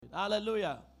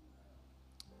Hallelujah.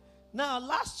 Now,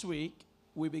 last week,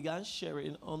 we began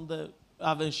sharing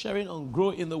I've been sharing on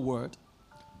grow in the word.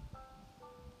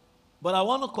 But I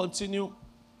want to continue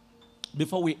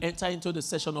before we enter into the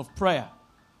session of prayer.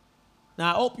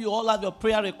 Now, I hope you all have your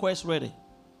prayer requests ready.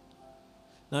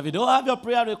 Now, if you don't have your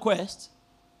prayer request,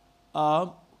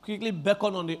 quickly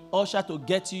beckon on the usher to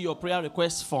get you your prayer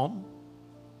request form.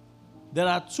 There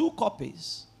are 2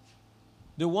 copies.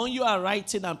 The one you are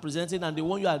writing and presenting and the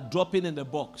one you are dropping in the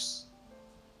box.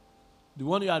 The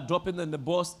one you are dropping in the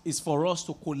box is for us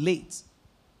to collate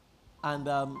and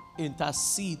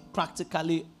intercede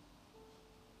practically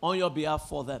on your behalf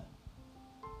for them.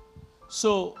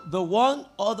 So the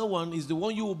other one is the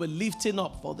one you will be lifting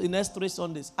up for the next 3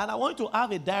 Sundays. And I want you to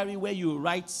have a diary where you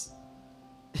write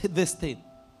this thing.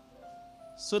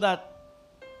 So that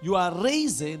you are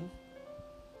raising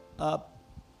a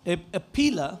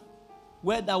pillar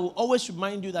where that will always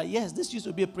remind you that, yes, this used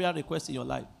to be a prayer request in your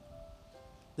life.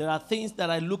 There are things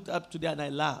that I looked up today and I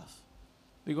laugh.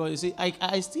 Because you see,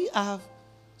 I still have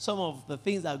some of the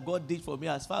things that God did for me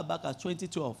as far back as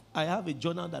 2012. I have a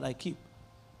journal that I keep.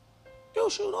 You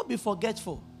should not be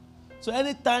forgetful. So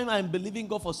anytime I'm believing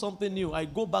God for something new, I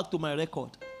go back to my record.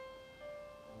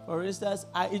 For instance,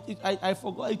 I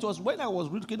forgot. It was when I was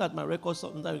looking at my record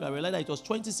sometimes I realized that it was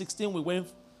 2016 we went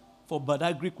for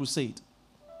Badagry Crusade.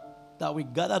 That we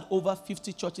gathered over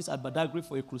 50 churches at Badagry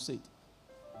for a crusade.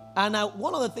 And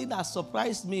one of the things that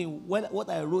surprised me what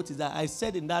I wrote is that I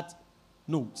said in that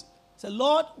note, I said,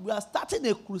 Lord, we are starting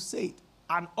a crusade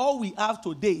and all we have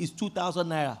today is 2,000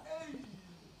 naira.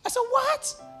 I said,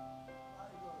 what?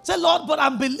 I said, Lord, but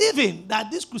I'm believing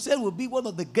that this crusade will be one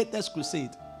of the greatest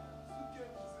crusades.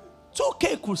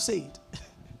 2K crusade.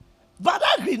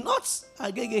 Badagry, not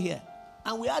Agege here.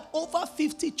 And we had over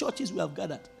 50 churches we have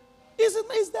gathered. Isn't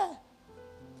it there?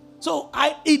 So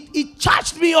it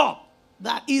charged me up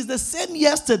that is the same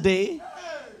yesterday,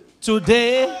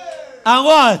 today, and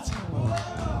what?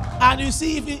 And you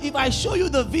see, if I show you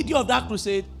the video of that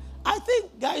crusade, I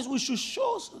think, guys, we should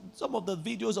show some of the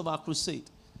videos of our crusade.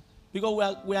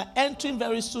 Because we are entering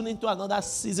very soon into another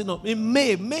season in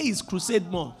May. May is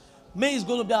crusade month. May is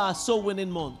going to be our soul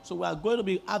winning month. So we are going to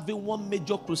be having one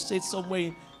major crusade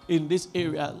somewhere in this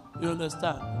area. You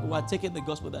understand? We are taking the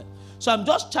gospel there. So I'm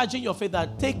just charging your faith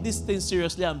that take this thing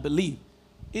seriously and believe.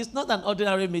 It's not an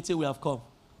ordinary meeting we have come.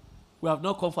 We have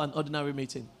not come for an ordinary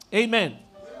meeting. Amen.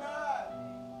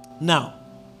 Now,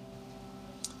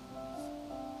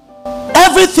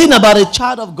 everything about a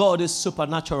child of God is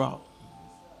supernatural.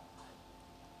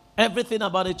 Everything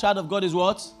about a child of God is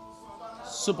what?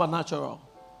 Supernatural.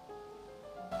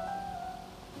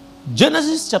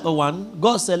 Genesis chapter 1,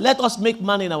 God said, let us make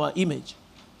man in our image,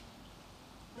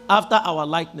 after our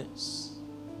likeness.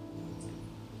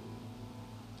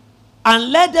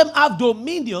 And let them have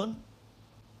dominion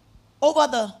over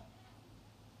the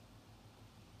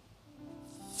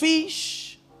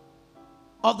fish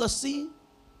of the sea,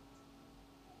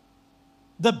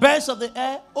 the birds of the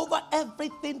air, over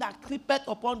everything that creepeth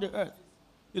upon the earth.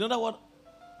 You know that word?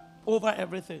 Over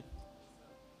everything.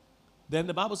 Then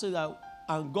the Bible says that,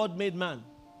 and God made man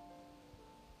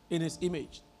in his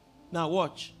image. Now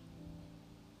watch.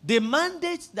 The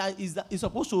mandate that is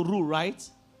supposed to rule, right?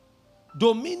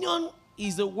 Dominion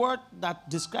is a word that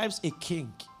describes a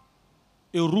king,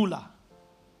 a ruler,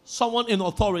 someone in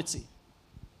authority.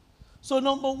 So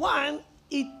number one,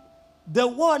 the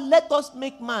word let us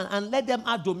make man and let them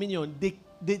have dominion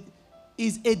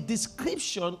is a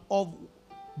description of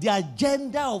the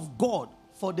agenda of God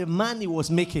for the man he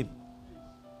was making.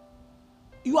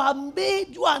 You and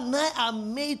I are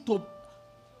made to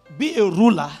be a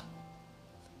ruler.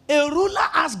 A ruler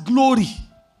has glory.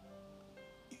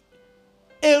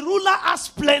 A ruler has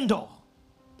splendor.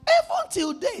 Even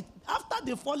till date, after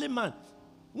the fallen man,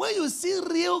 when you see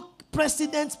real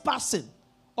presidents passing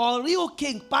or real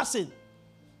king passing,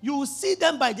 you will see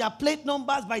them by their plate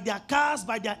numbers, by their cars,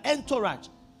 by their entourage.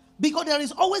 Because there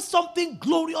is always something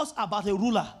glorious about a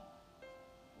ruler.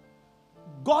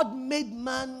 God made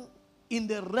man in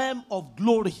the realm of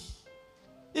glory.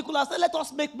 He could have said, let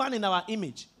us make man in our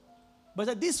image.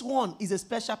 But this one is a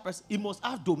special person. He must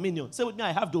have dominion. Say with me,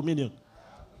 I have dominion.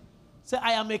 Say,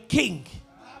 I am a king.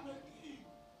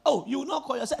 Oh, you will not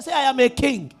call yourself. Say, I am a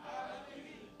king.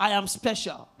 I am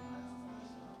special.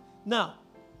 Now,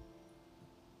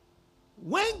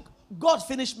 when God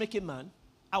finished making man,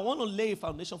 I want to lay a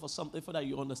foundation for something so that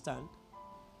you understand.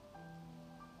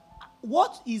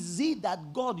 What is it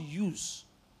that God used,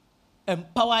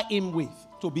 empower him with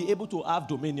to be able to have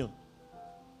dominion?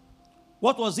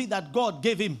 What was it that God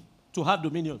gave him to have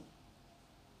dominion?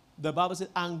 The Bible says,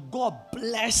 and God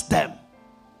blessed them.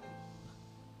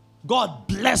 God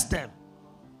blessed them.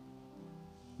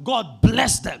 God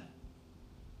blessed them.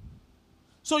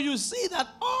 So you see that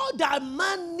all that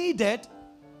man needed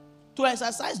to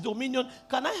exercise dominion.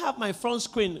 Can I have my front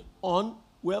screen on?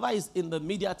 Whoever is in the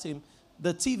media team,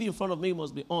 the TV in front of me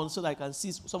must be on so that I can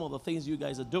see some of the things you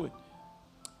guys are doing.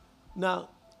 Now,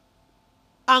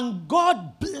 and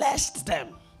God blessed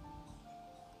them.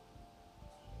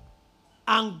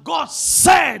 And God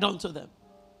said unto them.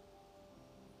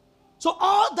 So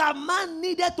all that man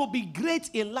needed to be great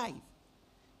in life,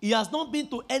 he has not been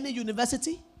to any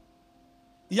university.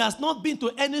 He has not been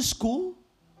to any school.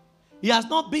 He has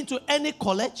not been to any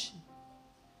college.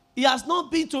 He has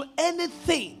not been to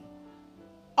anything.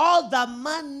 All that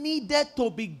man needed to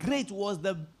be great was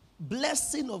the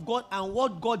blessing of God and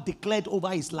what God declared over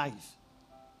his life.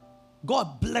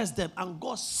 God blessed them and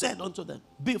God said unto them,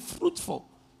 be fruitful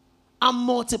and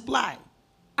multiply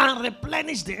and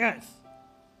replenish the earth.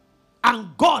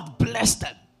 And God blessed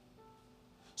them.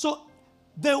 So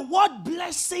the word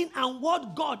blessing and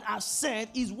what God has said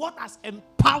is what has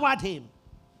empowered him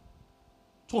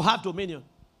to have dominion.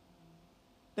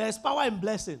 There is power in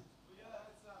blessing.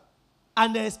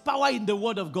 And there is power in the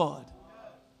word of God.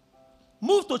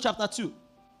 Move to chapter 2.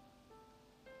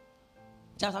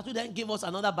 Chapter 2 then give us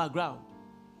another background.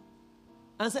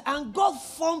 And say, and God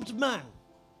formed man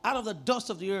out of the dust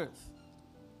of the earth.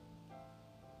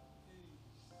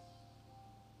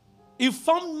 He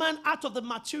formed man out of the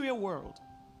material world.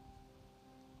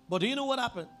 But do you know what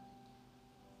happened?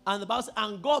 And the Bible says,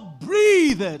 and God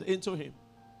breathed into him.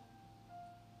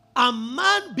 And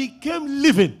man became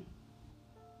living.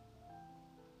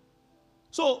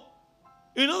 So,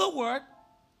 in other words,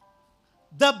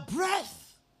 the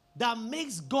breath that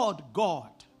makes God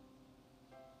God,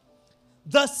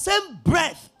 the same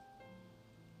breath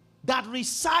that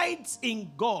resides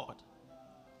in God,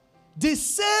 the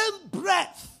same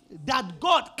breath that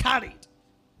God carried,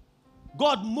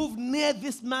 God moved near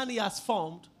this man he has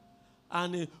formed,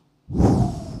 and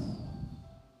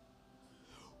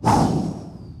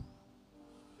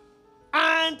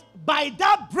and by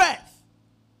that breath,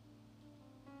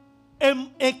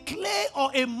 a clay or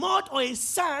a mud or a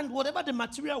sand, whatever the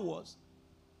material was,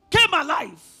 came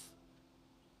alive.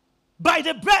 By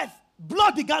the breath,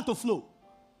 blood began to flow.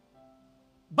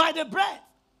 By the breath,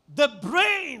 the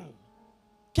brain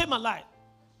came alive.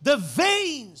 The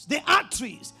veins, the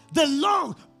arteries, the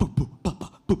lungs,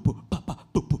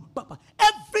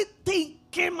 everything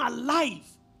came alive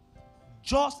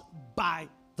just by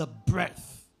the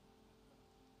breath.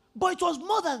 But it was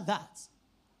more than that.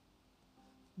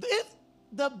 If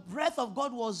the breath of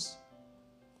God was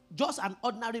just an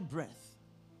ordinary breath,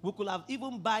 we could have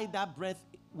even buy that breath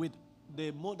with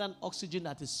the modern oxygen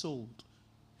that is sold.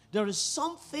 There is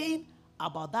something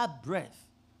about that breath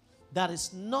that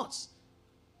is not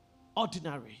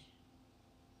ordinary.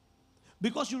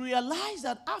 Because you realize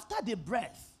that after the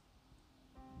breath,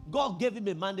 God gave him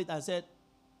a mandate and said,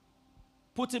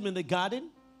 put him in the garden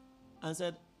and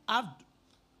said,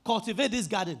 cultivate this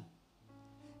garden.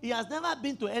 He has never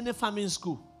been to any farming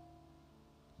school.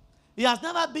 He has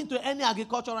never been to any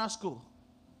agricultural school.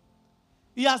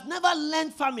 He has never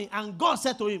learned farming, and God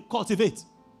said to him, cultivate.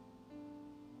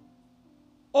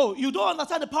 Oh, you don't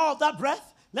understand the power of that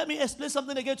breath? Let me explain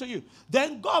something again to you.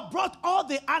 Then God brought all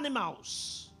the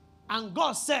animals, and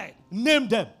God said, name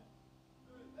them.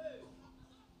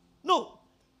 No.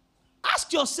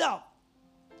 Ask yourself,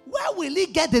 where will he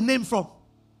get the name from?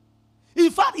 In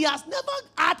fact, he has never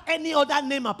had any other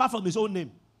name apart from his own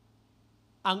name.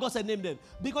 And God said, name them.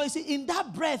 Because you see, in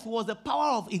that breath was the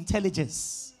power of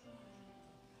intelligence.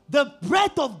 The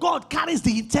breath of God carries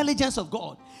the intelligence of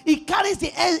God. It carries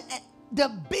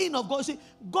the being of God. You see,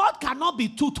 God cannot be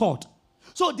too-taught.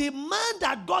 So the man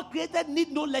that God created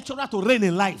need no lecturer to reign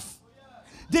in life.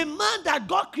 The man that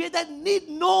God created need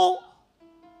no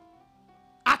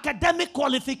academic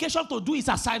qualification to do his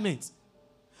assignments.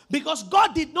 Because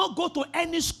God did not go to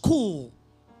any school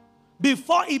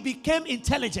before he became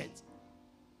intelligent.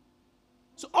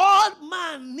 So all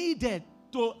man needed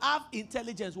to have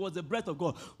intelligence was the breath of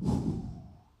God.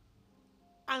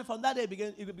 And from that day,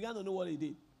 he began to know what he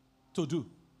did to do.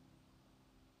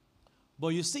 But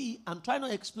you see, I'm trying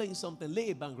to explain something,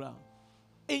 lay a background.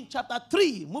 In chapter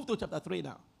 3, move to chapter 3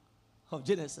 now, of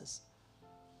Genesis.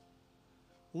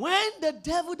 When the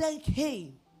devil then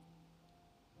came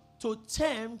to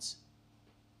tempt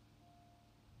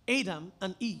Adam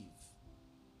and Eve,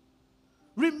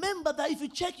 remember that if you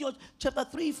check your chapter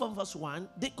 3 from verse 1,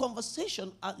 the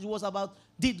conversation was about,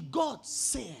 did God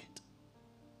say it?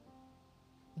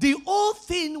 The whole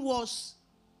thing was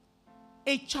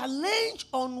a challenge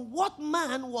on what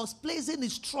man was placing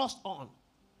his trust on.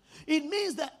 It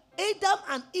means that Adam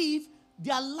and Eve,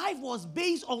 their life was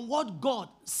based on what God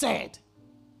said.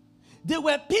 They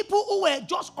were people who were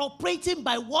just operating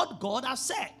by what God has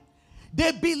said.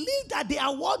 They believe that they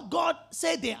are what God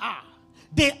said they are.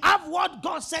 They have what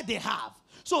God said they have.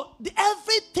 So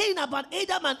everything about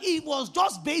Adam and Eve was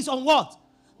just based on what?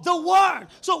 The word.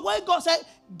 So when God said,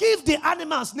 give the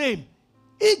animals name,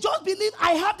 he just believed,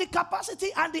 I have the capacity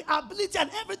and the ability and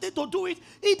everything to do it.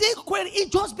 He didn't query, he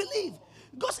just believed.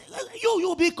 Because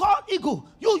you'll be called eagle.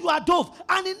 You are dove.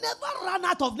 And he never ran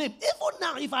out of name. Even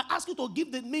now, if I ask you to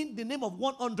give the name of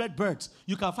 100 birds,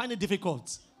 you can find it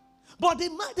difficult. But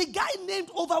the guy named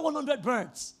over 100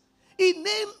 birds. He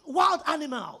named wild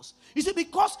animals. You see,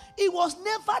 because he was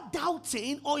never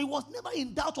doubting, or he was never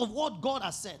in doubt of what God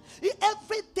has said.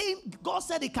 Everything God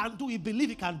said he can do, he believed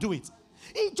he can do it.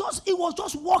 He was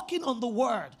just walking on the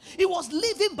word. He was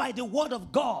living by the word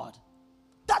of God.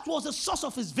 That was the source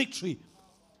of his victory.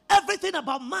 Everything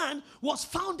about man was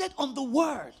founded on the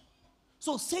word.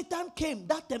 So Satan came,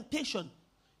 that temptation.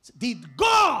 Did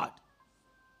God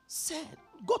said,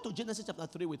 go to Genesis chapter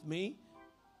 3 with me.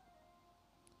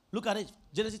 Look at it.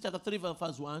 Genesis chapter 3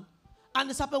 verse 1. And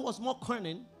the serpent was more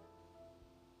cunning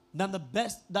than the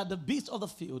beast of the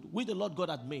field which the Lord God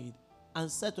had made, and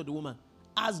said to the woman,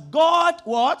 as God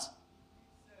what?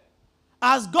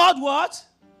 As God what?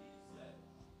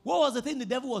 What was the thing the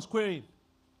devil was querying?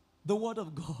 The word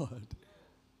of God.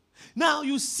 Now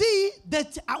you see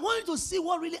that I want you to see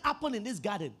what really happened in this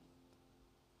garden.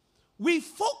 We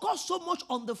focus so much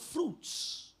on the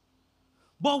fruits,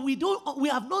 but we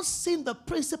have not seen the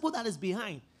principle that is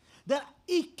behind. That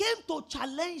he came to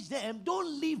challenge them.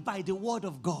 Don't live by the word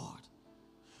of God.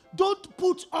 Don't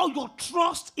put all your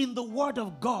trust in the word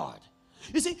of God.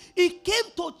 You see, he came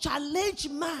to challenge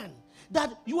man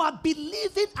that you are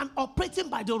believing and operating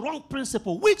by the wrong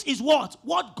principle, which is what?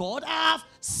 What God have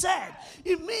said.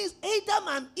 It means Adam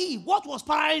and Eve, what was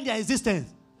powering their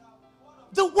existence?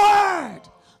 The word.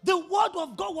 The word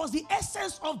of God was the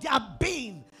essence of their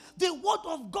being. The word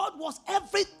of God was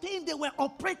everything they were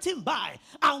operating by.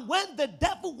 And when the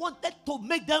devil wanted to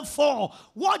make them fall,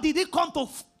 what did he come to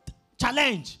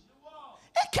challenge?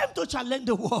 He came to challenge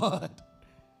the word.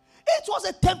 It was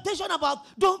a temptation about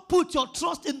don't put your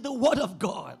trust in the word of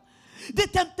God. The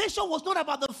temptation was not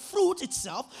about the fruit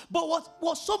itself, but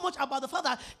was so much about the fact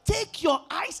that take your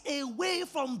eyes away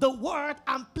from the word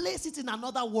and place it in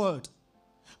another word.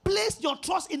 Place your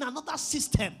trust in another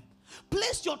system.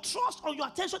 Place your trust or your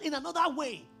attention in another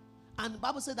way. And the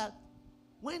Bible said that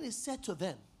when he said to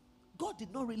them, God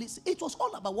did not release it. It was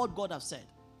all about what God has said.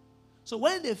 So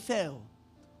when they fell,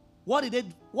 what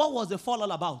was the fall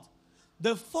all about?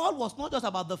 The fall was not just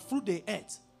about the fruit they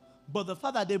ate, but the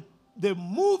fact that they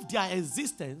moved their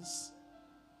existence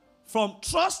from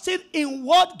trusting in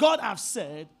what God has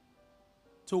said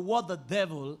to what the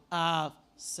devil have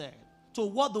said, to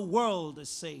what the world is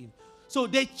saying. So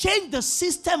they changed the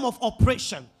system of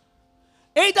operation.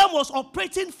 Adam was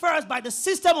operating first by the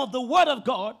system of the word of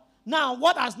God. Now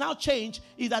what has now changed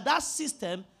is that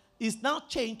system is now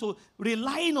changed to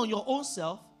relying on your own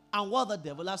self and what the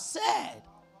devil has said.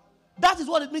 That is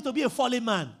what it means to be a fallen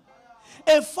man.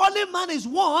 A fallen man is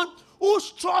one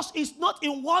whose trust is not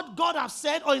in what God has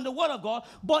said or in the word of God,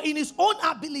 but in his own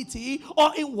ability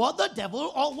or in what the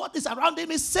devil or what is around him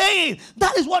is saying.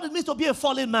 That is what it means to be a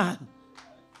fallen man.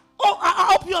 Oh,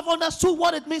 I hope you have understood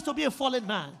what it means to be a fallen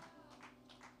man.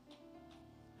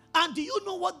 And do you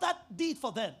know what that did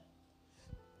for them?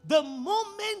 The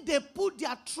moment they put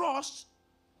their trust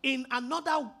in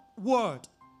another word,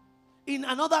 in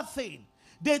another thing,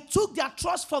 they took their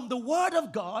trust from the word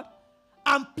of God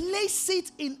and placed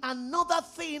it in another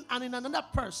thing and in another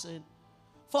person.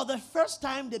 For the first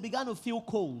time, they began to feel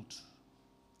cold.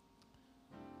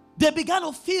 They began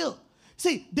to feel,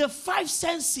 see, the five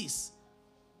senses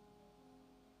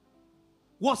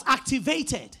was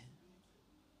activated.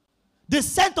 The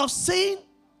sense of seeing,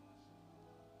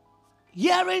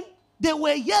 hearing, they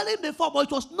were hearing before, but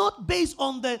it was not based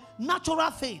on the natural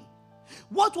thing.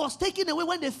 What was taken away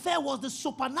when they fell was the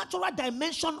supernatural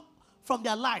dimension from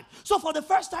their life. So for the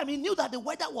first time, he knew that the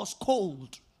weather was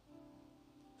cold.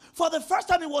 For the first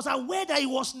time, he was aware that he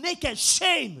was naked.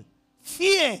 Shame,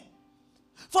 fear.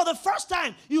 For the first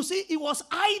time, you see, he was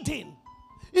hiding.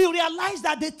 He realized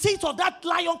that the teeth of that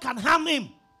lion can harm him.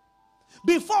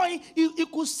 Before he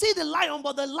could see the lion,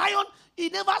 but the lion, he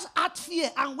never had fear.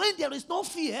 And when there is no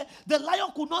fear, the lion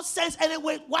could not sense any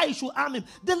way why he should harm him.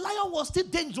 The lion was still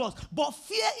dangerous. But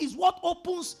fear is what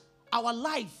opens our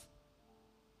life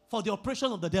for the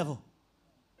operation of the devil.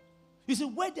 You see,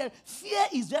 where fear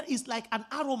is there is like an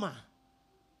aroma.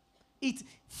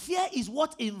 Fear is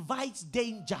what invites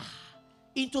danger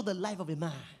into the life of a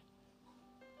man.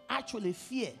 Actually,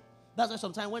 fear. That's why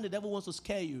sometimes when the devil wants to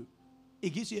scare you, it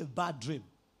gives you a bad dream.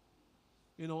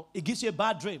 It gives you a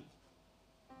bad dream.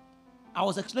 I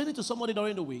was explaining to somebody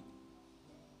during the week.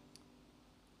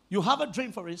 You have a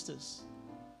dream, for instance,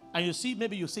 and you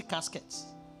see caskets.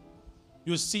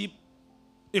 You see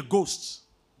a ghost.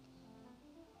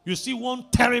 You see one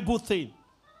terrible thing.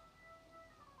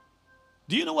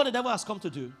 Do you know what the devil has come to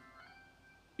do?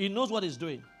 He knows what he's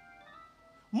doing.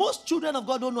 Most children of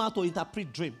God don't know how to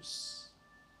interpret dreams.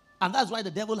 And that's why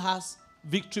the devil has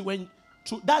victory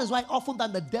that is why often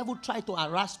the devil tries to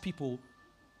harass people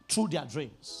through their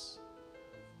dreams.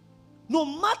 No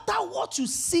matter what you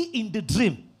see in the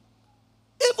dream,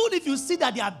 even if you see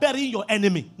that they are burying your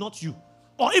enemy, not you,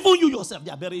 or even you yourself,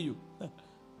 they are burying you.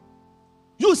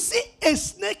 You see a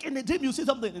snake in the dream, you see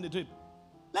something in the dream.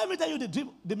 Let me tell you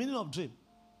the meaning of dream.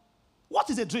 What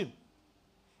is a dream?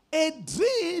 A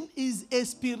dream is a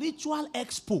spiritual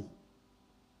expo.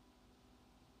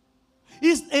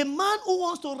 It's a man who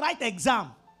wants to write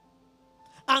exam.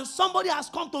 And somebody has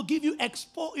come to give you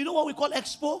expo. You know what we call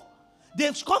expo?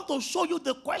 They've come to show you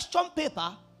the question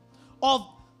paper of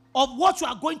what you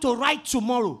are going to write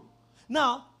tomorrow.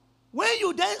 Now, when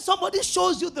somebody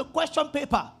shows you the question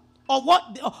paper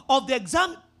of the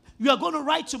exam you are going to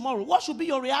write tomorrow, what should be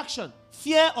your reaction?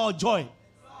 Fear or joy?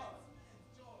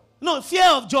 No, fear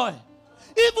of joy.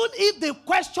 Even if the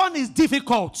question is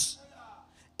difficult,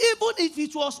 even if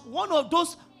it was one of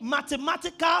those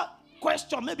mathematical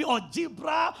questions, maybe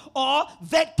algebra or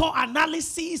vector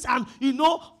analysis and,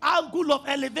 angle of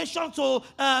elevation, so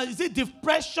is it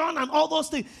depression and all those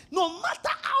things. No matter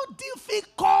how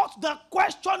difficult the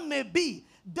question may be,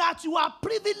 that you are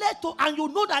privileged to, and you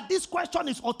know that this question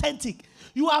is authentic.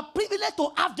 You are privileged to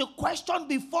have the question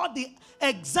before the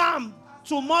exam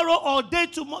tomorrow or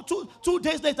two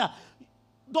days later.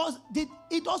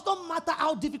 It does not matter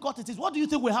how difficult it is. What do you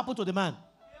think will happen to the man?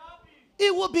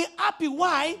 He will be happy.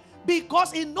 Why?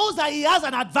 Because he knows that he has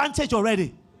an advantage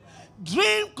already.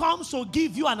 Dream comes to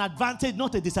give you an advantage,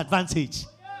 not a disadvantage.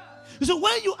 So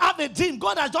when you have a dream,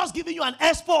 God has just given you an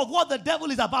expo of what the devil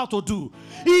is about to do.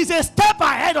 He is a step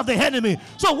ahead of the enemy.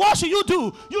 So what should you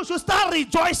do? You should start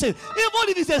rejoicing. Even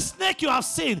if it's a snake you have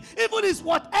seen, even if it's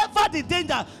whatever the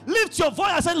danger, lift your voice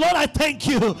and say, Lord, I thank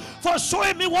you for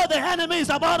showing me what the enemy is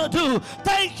about to do.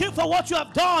 Thank you for what you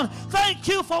have done. Thank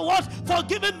you for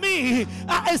giving me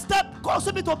a step,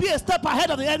 causing me to be a step ahead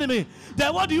of the enemy.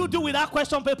 Then what do you do with that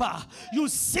question paper? You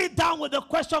sit down with the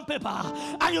question paper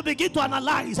and you begin to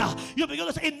analyze. You begin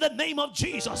to say, in the name of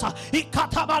Jesus,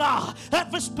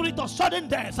 every spirit of sudden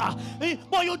death.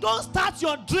 But you don't start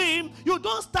your dream, you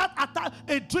don't start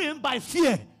a dream by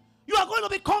fear. You are going to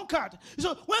be conquered.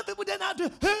 So when people then have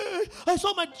to, hey, I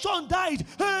saw my son died.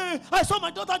 Hey, I saw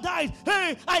my daughter died.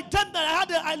 Hey, I dreamt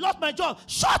that I lost my job.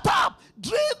 Shut up.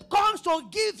 Dream comes to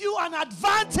give you an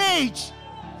advantage.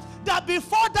 That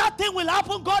before that thing will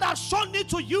happen, God has shown it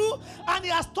to you, and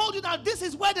He has told you that this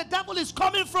is where the devil is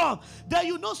coming from. Then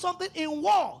you know something. In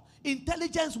war,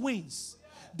 intelligence wins.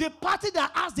 The party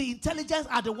that has the intelligence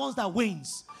are the ones that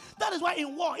wins. That is why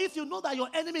in war, if you know that your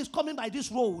enemy is coming by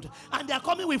this road, and they are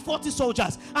coming with 40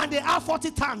 soldiers, and they have 40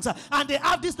 tanks, and they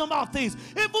have this number of things,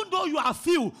 even though you are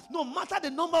few, no matter the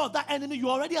number of that enemy, you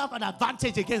already have an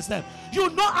advantage against them.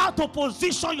 You know how to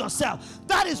position yourself.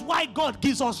 That is why God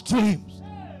gives us dreams.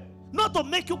 Not to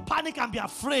make you panic and be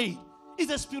afraid.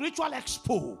 It's a spiritual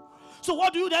expo. So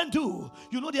what do you then do?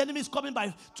 You know the enemy is coming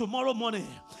by tomorrow morning,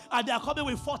 and they are coming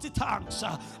with 40 tanks,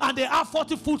 and they have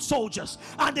 40 foot soldiers,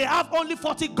 and they have only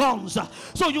 40 guns.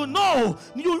 So you know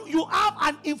you have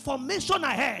an information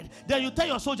ahead. Then you tell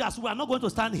your soldiers, we are not going to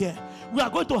stand here. We are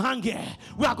going to hang here.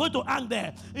 We are going to hang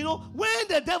there. You know, when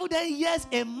the devil then hears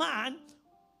a man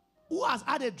who has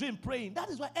had a dream praying, that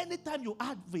is why anytime you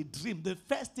have a dream, the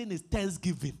first thing is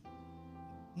thanksgiving.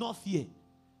 Not fear.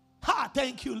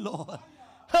 Thank you, Lord.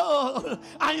 Oh,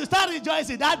 and you start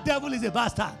rejoicing. That devil is a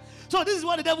bastard. So this is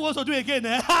what the devil wants to do again.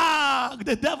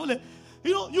 The devil,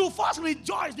 you first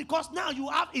rejoice because now you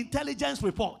have intelligence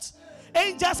reports.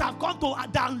 Angels have come to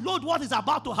download what is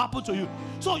about to happen to you.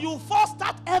 So you first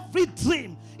start every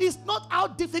dream. It's not how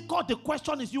difficult the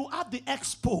question is. You have the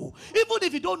expo. Even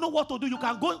if you don't know what to do, you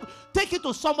can go take it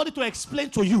to somebody to explain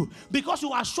to you, because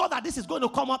you are sure that this is going to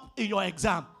come up in your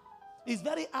exam. It's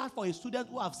very hard for a student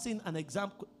who have seen an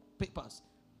exam papers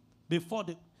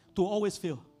to always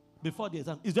fail before the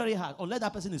exam. It's very hard, unless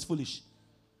that person is foolish.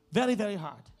 Very, very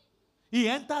hard. He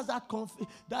enters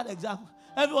that exam.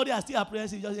 Everybody has still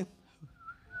apprehensive.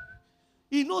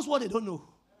 He knows what they don't know.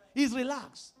 He's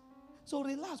relaxed. So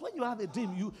relax. When you have a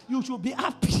dream, you should be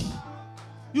happy.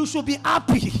 You should be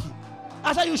happy.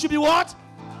 I said you should be what?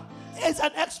 It's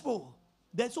an expo.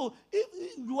 Then so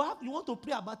if you want to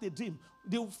pray about a dream,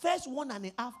 the first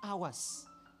 1.5 hours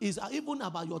is even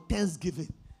about your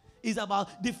thanksgiving. It's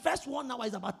about the first 1 hour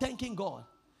is about thanking God.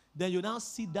 Then you now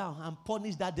sit down and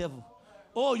punish that devil.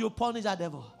 Oh, you punish that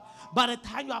devil. By the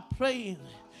time you are praying,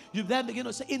 you then begin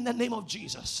to say, in the name of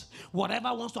Jesus,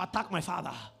 whatever wants to attack my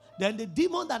father. Then the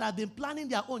demon that have been planning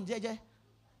their own, JJ,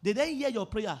 they didn't hear your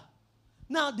prayer.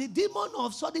 Now the demon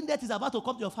of sudden death is about to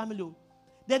come to your family.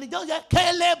 Then he just say,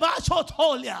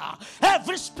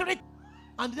 every spirit.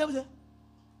 And the devil say,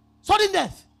 sudden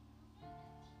death.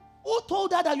 Who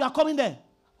told her that you are coming there?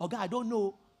 Oh God, I don't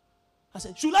know. I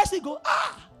said, should I still go?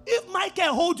 If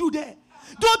Michael hold you there,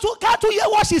 can't you hear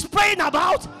what she's praying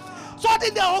about?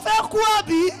 Sudden death,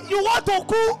 you want to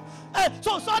cool?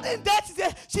 So sudden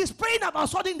death, she's praying about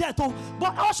sudden death,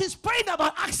 but also she's praying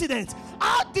about accident.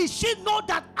 How did she know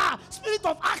that spirit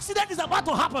of accident is about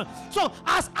to happen? So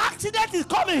as accident is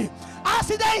coming,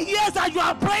 accident hears that you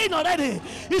are praying already.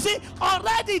 You see,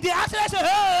 already the accident says,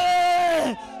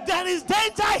 hey, there is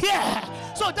danger here.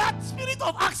 So that spirit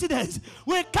of accident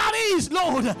will carry his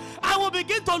load and will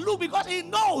begin to look, because he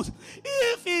knows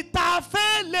if it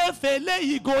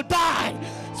he go die.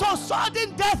 So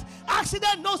sudden death,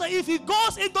 accident knows that if he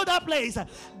goes into that place,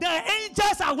 the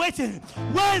angels are waiting.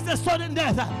 Where is the sudden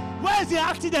death? Where is the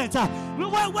accident?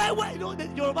 Where? You know, the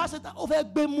Yoruba said,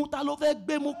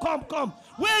 come.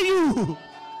 Where are you?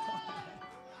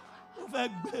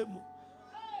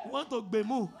 You want to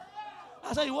gbemu?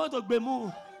 I said, you want to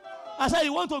gbemu? I said,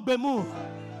 you want to gbemu?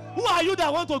 Who are you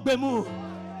that want to gbemu?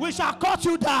 We shall cut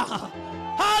you down.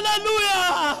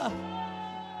 Hallelujah.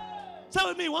 Say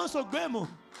with me, wants to gbemu.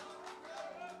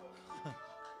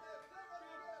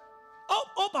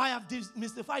 Hope I have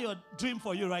demystified your dream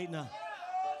for you right now.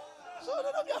 So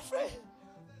don't be afraid.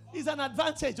 It's an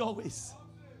advantage always.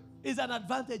 It's an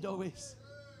advantage always.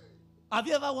 Have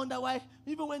you ever wondered why,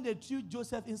 even when they threw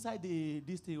Joseph inside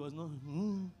this thing, he was not.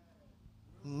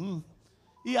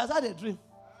 He has had a dream.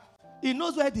 He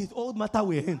knows where the old matter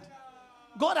will end.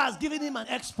 God has given him an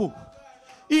expo.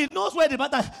 He knows where the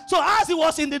matter. So as he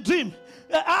was in the dream,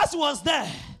 as he was there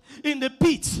in the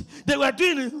pit, they were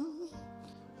doing.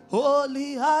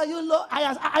 Holy are you, Lord.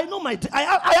 I know my dream.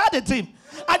 I had a dream,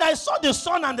 and I saw the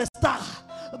sun and the star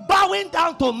bowing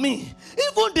down to me.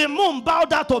 Even the moon bowed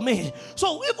down to me.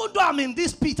 So even though I'm in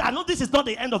this pit, I know this is not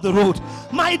the end of the road.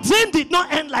 My dream did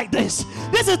not end like this.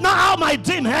 This is not how my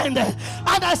dream ended.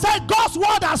 And I said, God's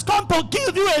word has come to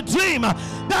give you a dream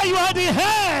that you are the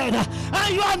head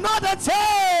and you are not the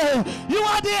tail. You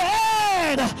are the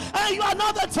head and you are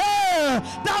not the tail.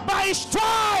 That by his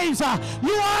stripes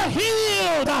you are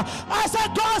healed. I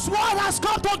said, God's word has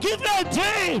come to give you a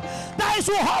dream that it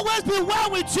will always be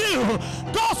well with you.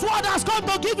 God's word has come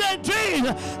to give you a dream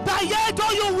that yet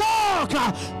though you walk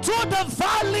through the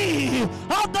valley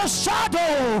of the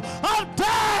shadow of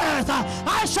death,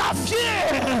 I shall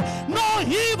fear no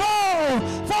evil,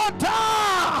 for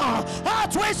thou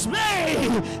art with me.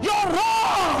 Your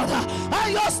rod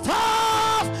and your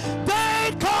staff,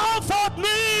 they comfort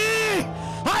me.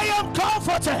 I am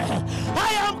comforted.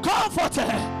 I am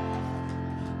comforted.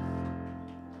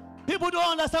 People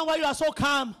don't understand why you are so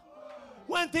calm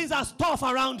when things are tough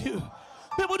around you.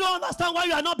 People don't understand why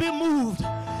you are not being moved.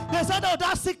 They said, oh,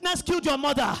 that sickness killed your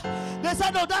mother. They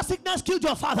said, oh, that sickness killed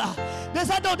your father. They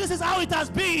said, oh, this is how it has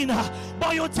been.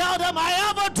 But you tell them, I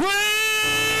have a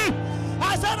dream.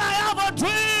 I said, I have a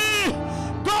dream.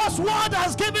 God's word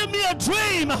has given me a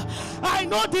dream. I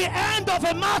know the end of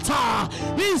a matter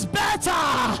is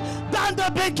better than the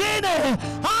beginning.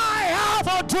 I have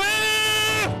a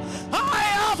dream. I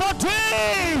have a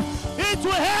dream. It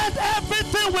will end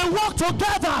everything we work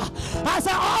together. I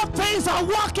said, all things are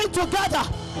working together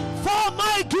for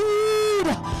my good.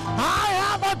 I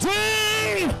have a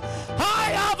dream.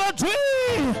 I have a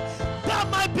dream that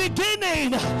my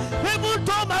beginning, even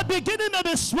though my beginning may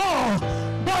be small,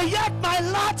 but yet my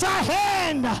latter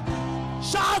end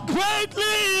shall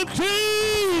greatly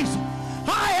increase.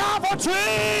 I have a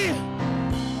dream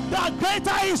that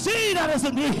greater is he that is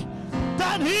in me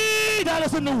than he that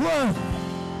is in the world.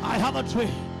 I have a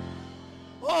dream.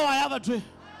 Oh, I have a dream.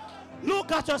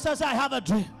 Look at yourself, say, I have a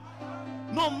dream.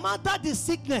 No matter the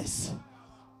sickness,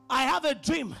 I have a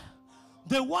dream.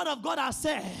 The word of God has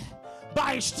said,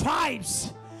 by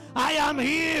stripes I am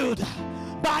healed.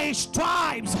 By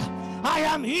stripes I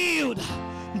am healed.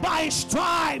 By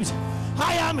stripes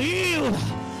I am healed.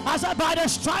 I said, by the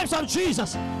stripes of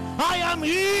Jesus I am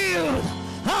healed.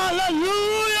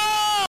 Hallelujah.